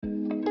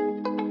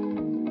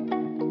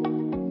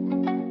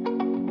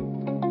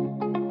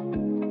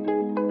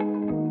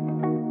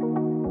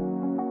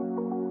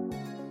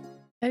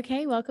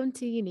Okay, welcome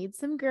to You Need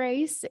Some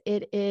Grace.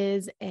 It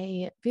is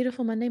a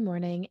beautiful Monday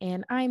morning,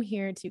 and I'm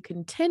here to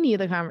continue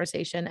the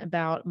conversation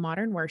about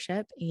modern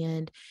worship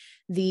and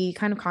the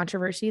kind of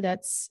controversy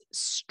that's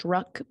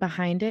struck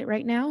behind it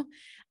right now.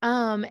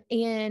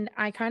 And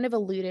I kind of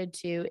alluded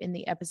to in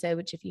the episode,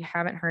 which if you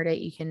haven't heard it,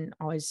 you can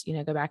always,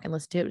 go back and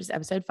listen to it. It was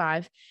episode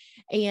 5.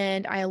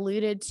 And I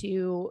alluded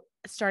to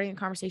starting a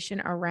conversation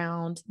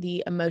around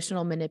the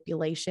emotional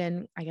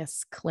manipulation, I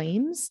guess,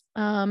 claims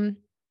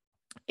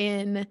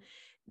in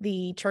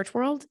the church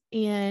world.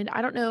 And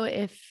I don't know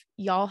if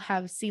y'all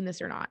have seen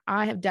this or not.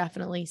 I have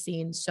definitely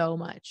seen so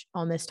much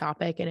on this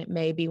topic, and it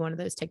may be one of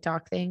those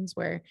TikTok things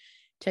where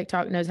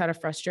TikTok knows how to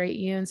frustrate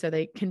you. And so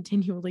they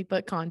continually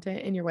put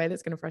content in your way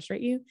that's going to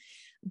frustrate you.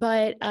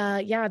 But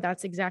yeah,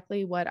 that's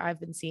exactly what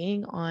I've been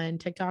seeing on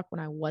TikTok when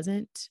I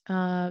wasn't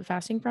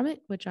fasting from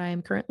it, which I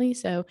am currently.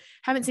 So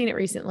haven't seen it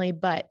recently,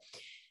 but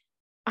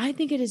I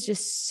think it is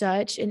just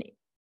such an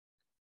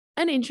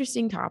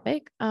interesting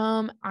topic.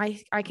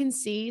 I can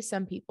see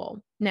some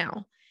people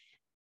now.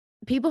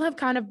 People have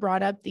kind of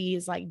brought up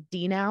these like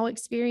DNOW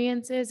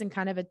experiences and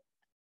kind of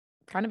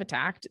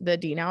attacked the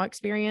DNOW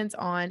experience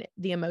on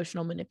the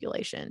emotional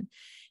manipulation.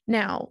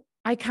 Now,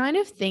 I kind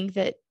of think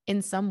that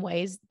in some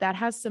ways that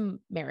has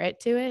some merit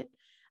to it.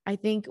 I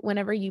think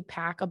whenever you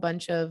pack a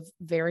bunch of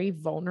very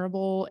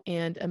vulnerable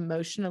and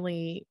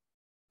emotionally,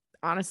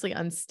 honestly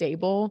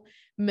unstable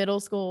middle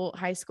school,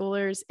 high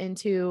schoolers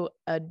into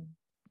a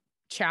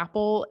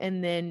chapel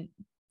and then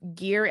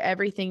gear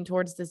everything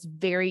towards this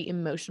very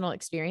emotional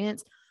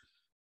experience,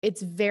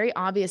 it's very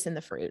obvious in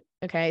the fruit.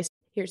 Okay. So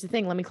here's the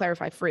thing. Let me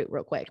clarify fruit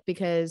real quick,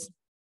 because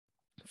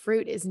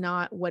fruit is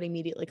not what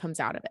immediately comes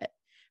out of it,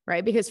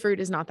 right? Because fruit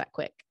is not that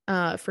quick.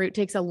 Fruit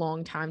takes a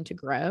long time to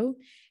grow.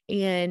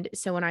 And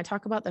so when I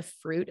talk about the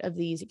fruit of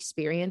these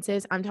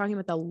experiences, I'm talking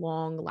about the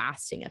long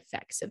lasting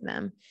effects of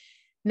them.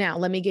 Now,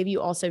 let me give you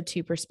also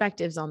two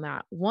perspectives on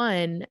that.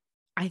 One,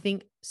 I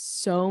think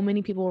so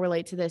many people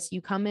relate to this.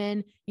 You come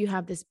in, you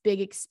have this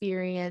big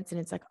experience, and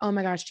it's like, oh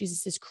my gosh,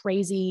 Jesus is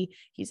crazy.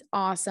 He's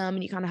awesome.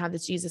 And you kind of have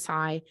this Jesus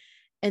high.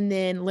 And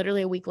then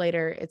literally a week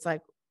later, it's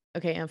like,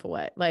 okay, and for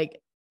what? Like,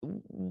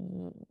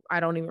 I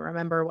don't even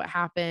remember what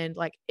happened.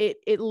 Like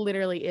it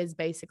literally is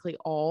basically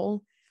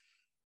all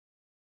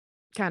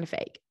kind of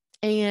fake.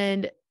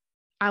 And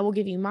I will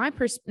give you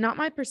not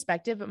my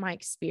perspective, but my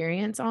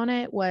experience on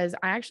it was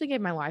I actually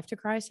gave my life to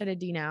Christ at a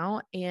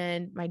DNOW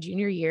in my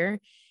junior year.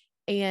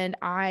 And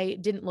I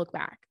didn't look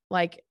back.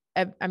 Like,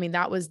 I mean,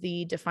 that was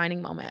the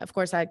defining moment. Of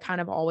course, I had kind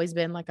of always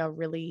been like a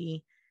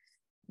really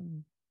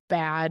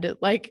bad,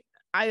 like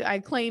I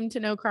claimed to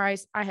know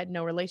Christ. I had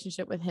no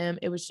relationship with him.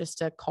 It was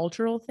just a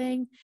cultural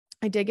thing.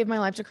 I did give my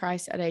life to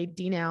Christ at a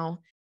DNOW.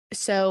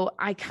 So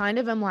I kind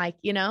of am like,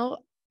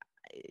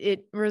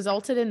 it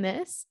resulted in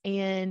this.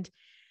 And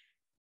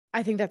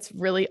I think that's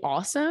really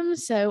awesome.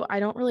 So I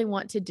don't really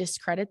want to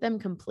discredit them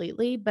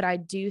completely, but I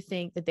do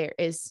think that there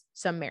is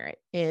some merit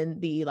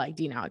in the like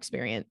DNOW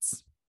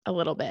experience a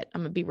little bit.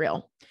 I'm going to be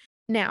real.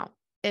 Now,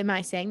 am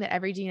I saying that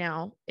every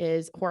DNOW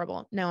is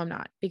horrible? No, I'm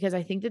not, because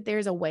I think that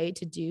there's a way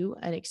to do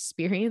an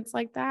experience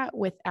like that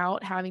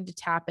without having to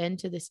tap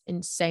into this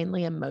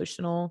insanely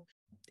emotional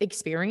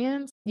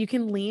experience. You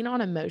can lean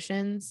on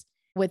emotions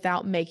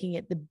without making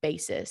it the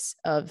basis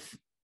of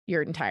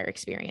your entire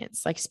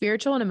experience. Like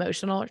spiritual and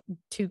emotional are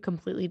two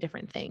completely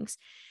different things.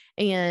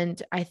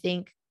 And I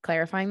think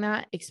clarifying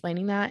that,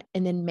 explaining that,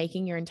 and then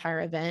making your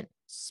entire event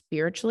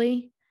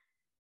spiritually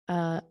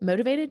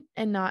motivated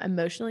and not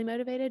emotionally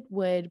motivated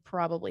would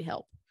probably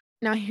help.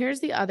 Now, here's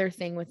the other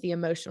thing with the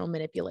emotional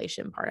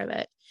manipulation part of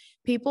it.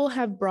 People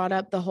have brought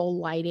up the whole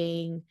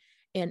lighting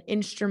and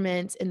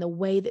instruments and the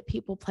way that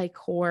people play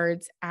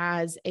chords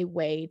as a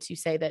way to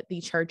say that the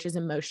church is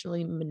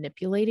emotionally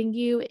manipulating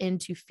you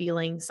into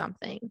feeling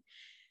something.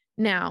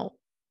 Now,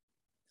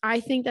 I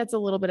think that's a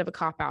little bit of a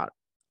cop-out.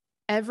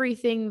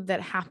 Everything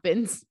that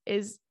happens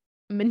is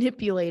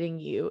manipulating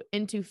you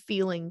into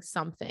feeling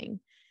something.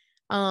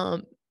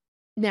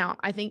 Now,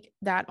 I think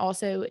that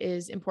also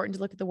is important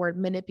to look at the word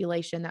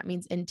manipulation. That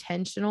means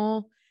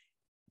intentional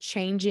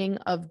changing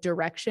of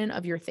direction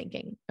of your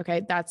thinking.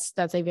 Okay. That's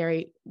a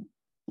very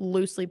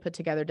loosely put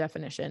together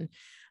definition.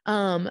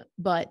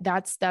 But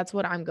that's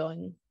what I'm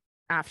going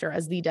after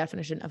as the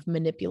definition of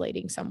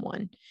manipulating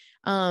someone.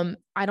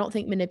 I don't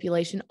think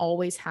manipulation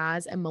always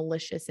has a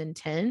malicious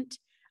intent.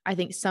 I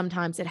think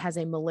sometimes it has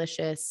a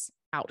malicious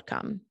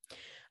outcome.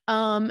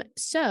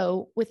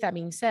 So with that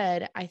being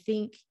said, I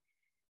think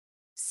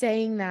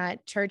saying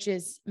that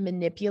churches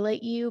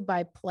manipulate you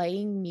by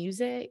playing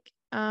music,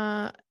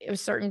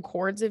 certain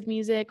chords of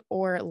music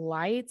or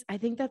lights, I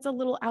think that's a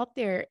little out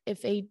there.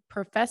 If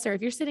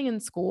you're sitting in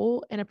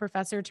school and a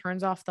professor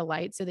turns off the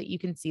light so that you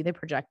can see the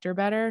projector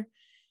better,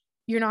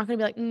 you're not going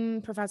to be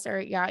like,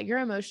 professor, yeah, you're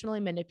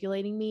emotionally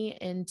manipulating me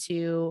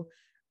into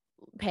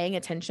paying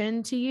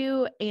attention to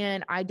you.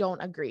 And I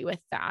don't agree with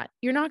that.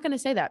 You're not going to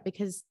say that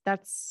because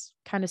that's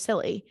kind of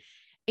silly.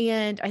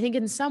 And I think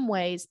in some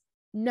ways,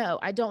 no,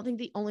 I don't think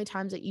the only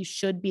times that you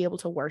should be able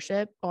to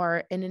worship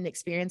are in an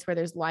experience where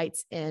there's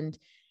lights and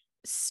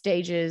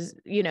stages,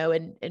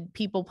 and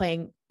people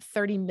playing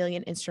 30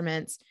 million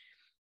instruments.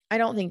 I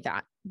don't think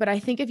that. But I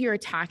think if you're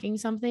attacking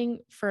something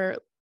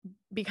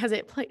because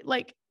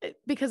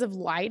of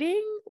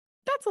lighting,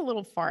 that's a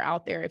little far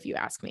out there, if you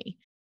ask me.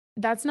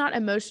 That's not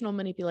emotional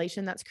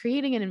manipulation. That's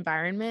creating an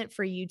environment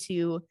for you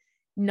to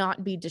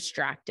not be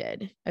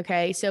distracted.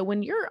 Okay. So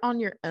when you're on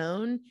your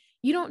own,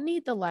 you don't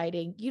need the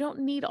lighting. You don't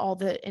need all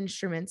the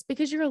instruments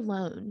because you're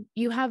alone.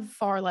 You have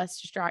far less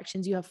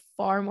distractions. You have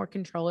far more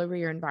control over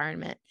your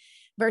environment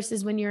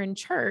versus when you're in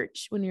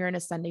church, when you're in a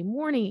Sunday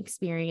morning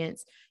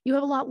experience, you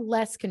have a lot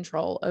less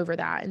control over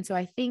that. And so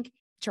I think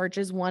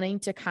churches wanting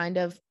to kind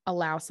of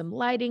allow some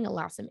lighting,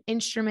 allow some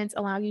instruments,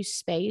 allow you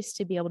space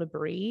to be able to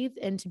breathe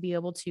and to be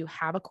able to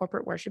have a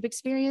corporate worship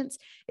experience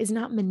is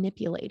not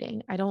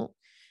manipulating.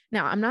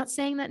 Now, I'm not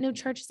saying that no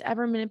church has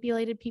ever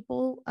manipulated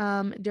people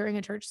during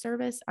a church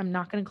service. I'm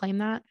not going to claim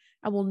that.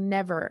 I will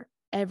never,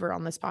 ever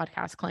on this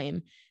podcast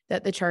claim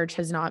that the church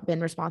has not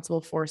been responsible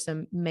for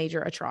some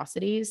major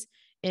atrocities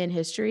in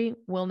history.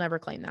 We'll never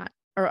claim that,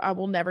 or I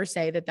will never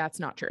say that that's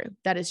not true.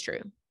 That is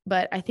true.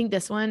 But I think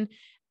this one,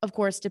 of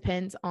course,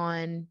 depends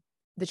on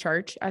the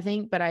church, I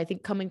think. But I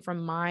think coming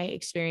from my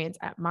experience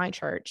at my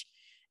church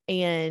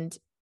and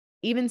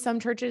even some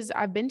churches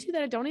I've been to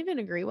that I don't even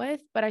agree with,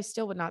 but I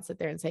still would not sit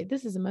there and say,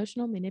 this is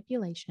emotional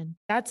manipulation.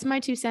 That's my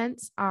 2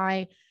 cents.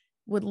 I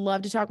would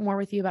love to talk more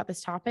with you about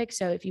this topic.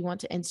 So if you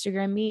want to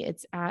Instagram me,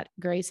 it's at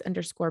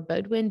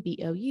Grace_Bodwin,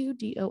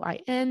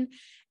 Boudouin.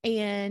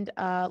 And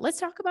let's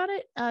talk about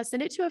it.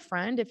 Send it to a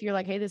friend. If you're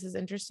like, hey, this is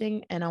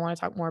interesting and I want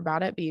to talk more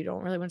about it, but you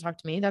don't really want to talk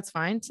to me, that's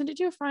fine. Send it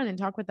to a friend and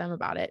talk with them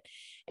about it.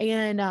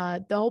 And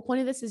the whole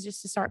point of this is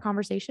just to start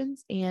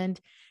conversations and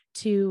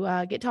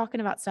to get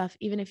talking about stuff,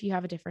 even if you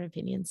have a different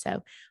opinion.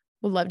 So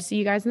we'd love to see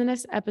you guys in the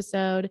next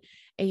episode.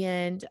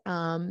 And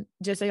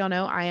just so y'all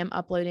know, I am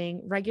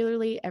uploading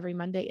regularly every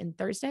Monday and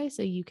Thursday.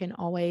 So you can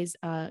always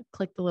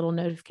click the little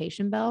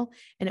notification bell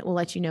and it will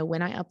let you know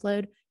when I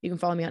upload. You can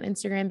follow me on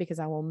Instagram because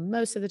I will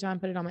most of the time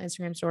put it on my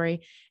Instagram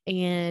story.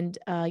 And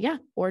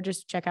or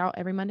just check out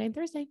every Monday and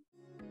Thursday.